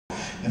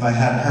if I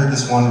hadn't heard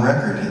this one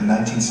record in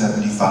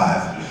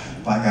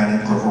 1975 by a guy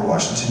named Grover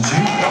Washington Jr.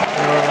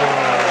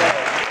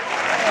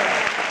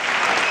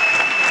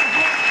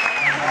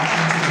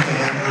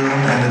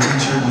 And the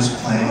teacher was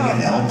playing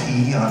an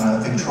LP on a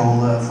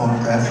Victrola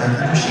phonograph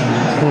record machine.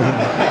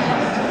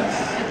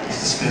 Just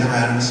to spin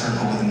around in a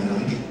circle with a needle.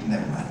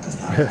 Never mind, that's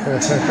not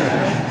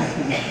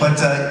it. But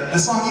the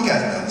song, you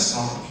guys know the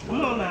song.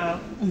 Come on now.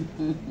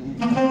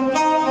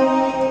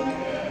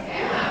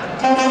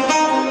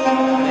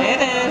 There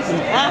it is.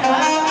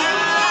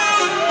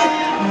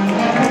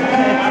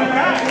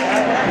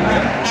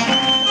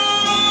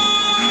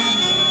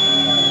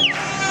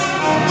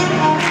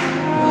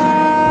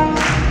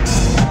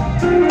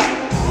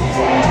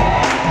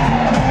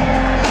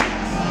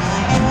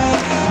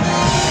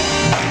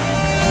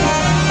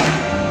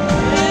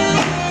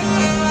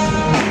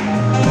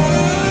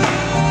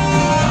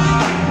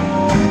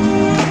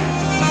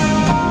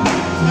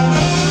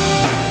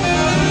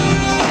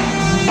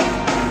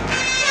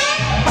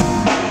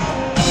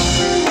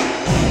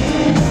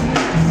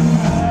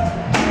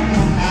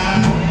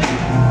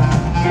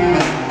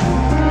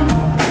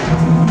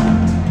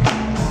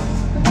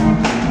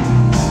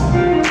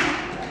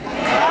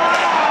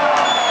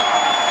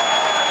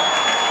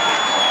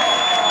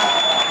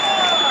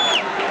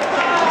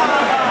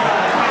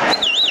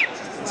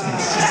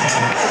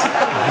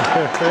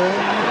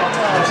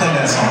 I played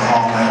that song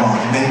all night long,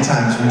 many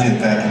times we did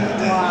back in the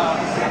day.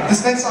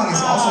 This next song is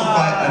also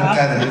by a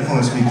guy that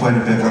influenced me quite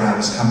a bit when I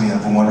was coming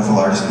up, a wonderful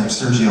artist named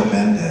Sérgio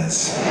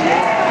Mendes.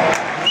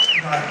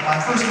 My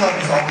first love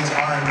was always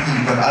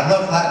R&B, but I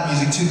love Latin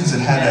music too because it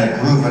had that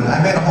groove, and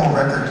I made a whole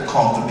record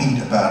called The Beat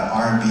about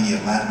R&B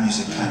and Latin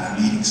music kind of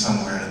meeting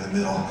somewhere in the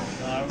middle.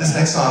 This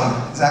next song,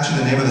 is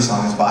actually the name of the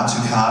song is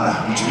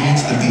Batucada, which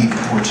means the beat in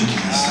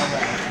Portuguese.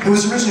 It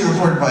was originally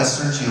recorded by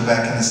Sergio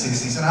back in the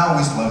 60s, and I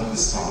always loved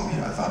this song. You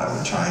know, I thought I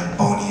would try and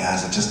Boney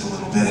as it just a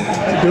little bit.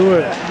 Do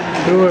it.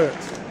 Do it.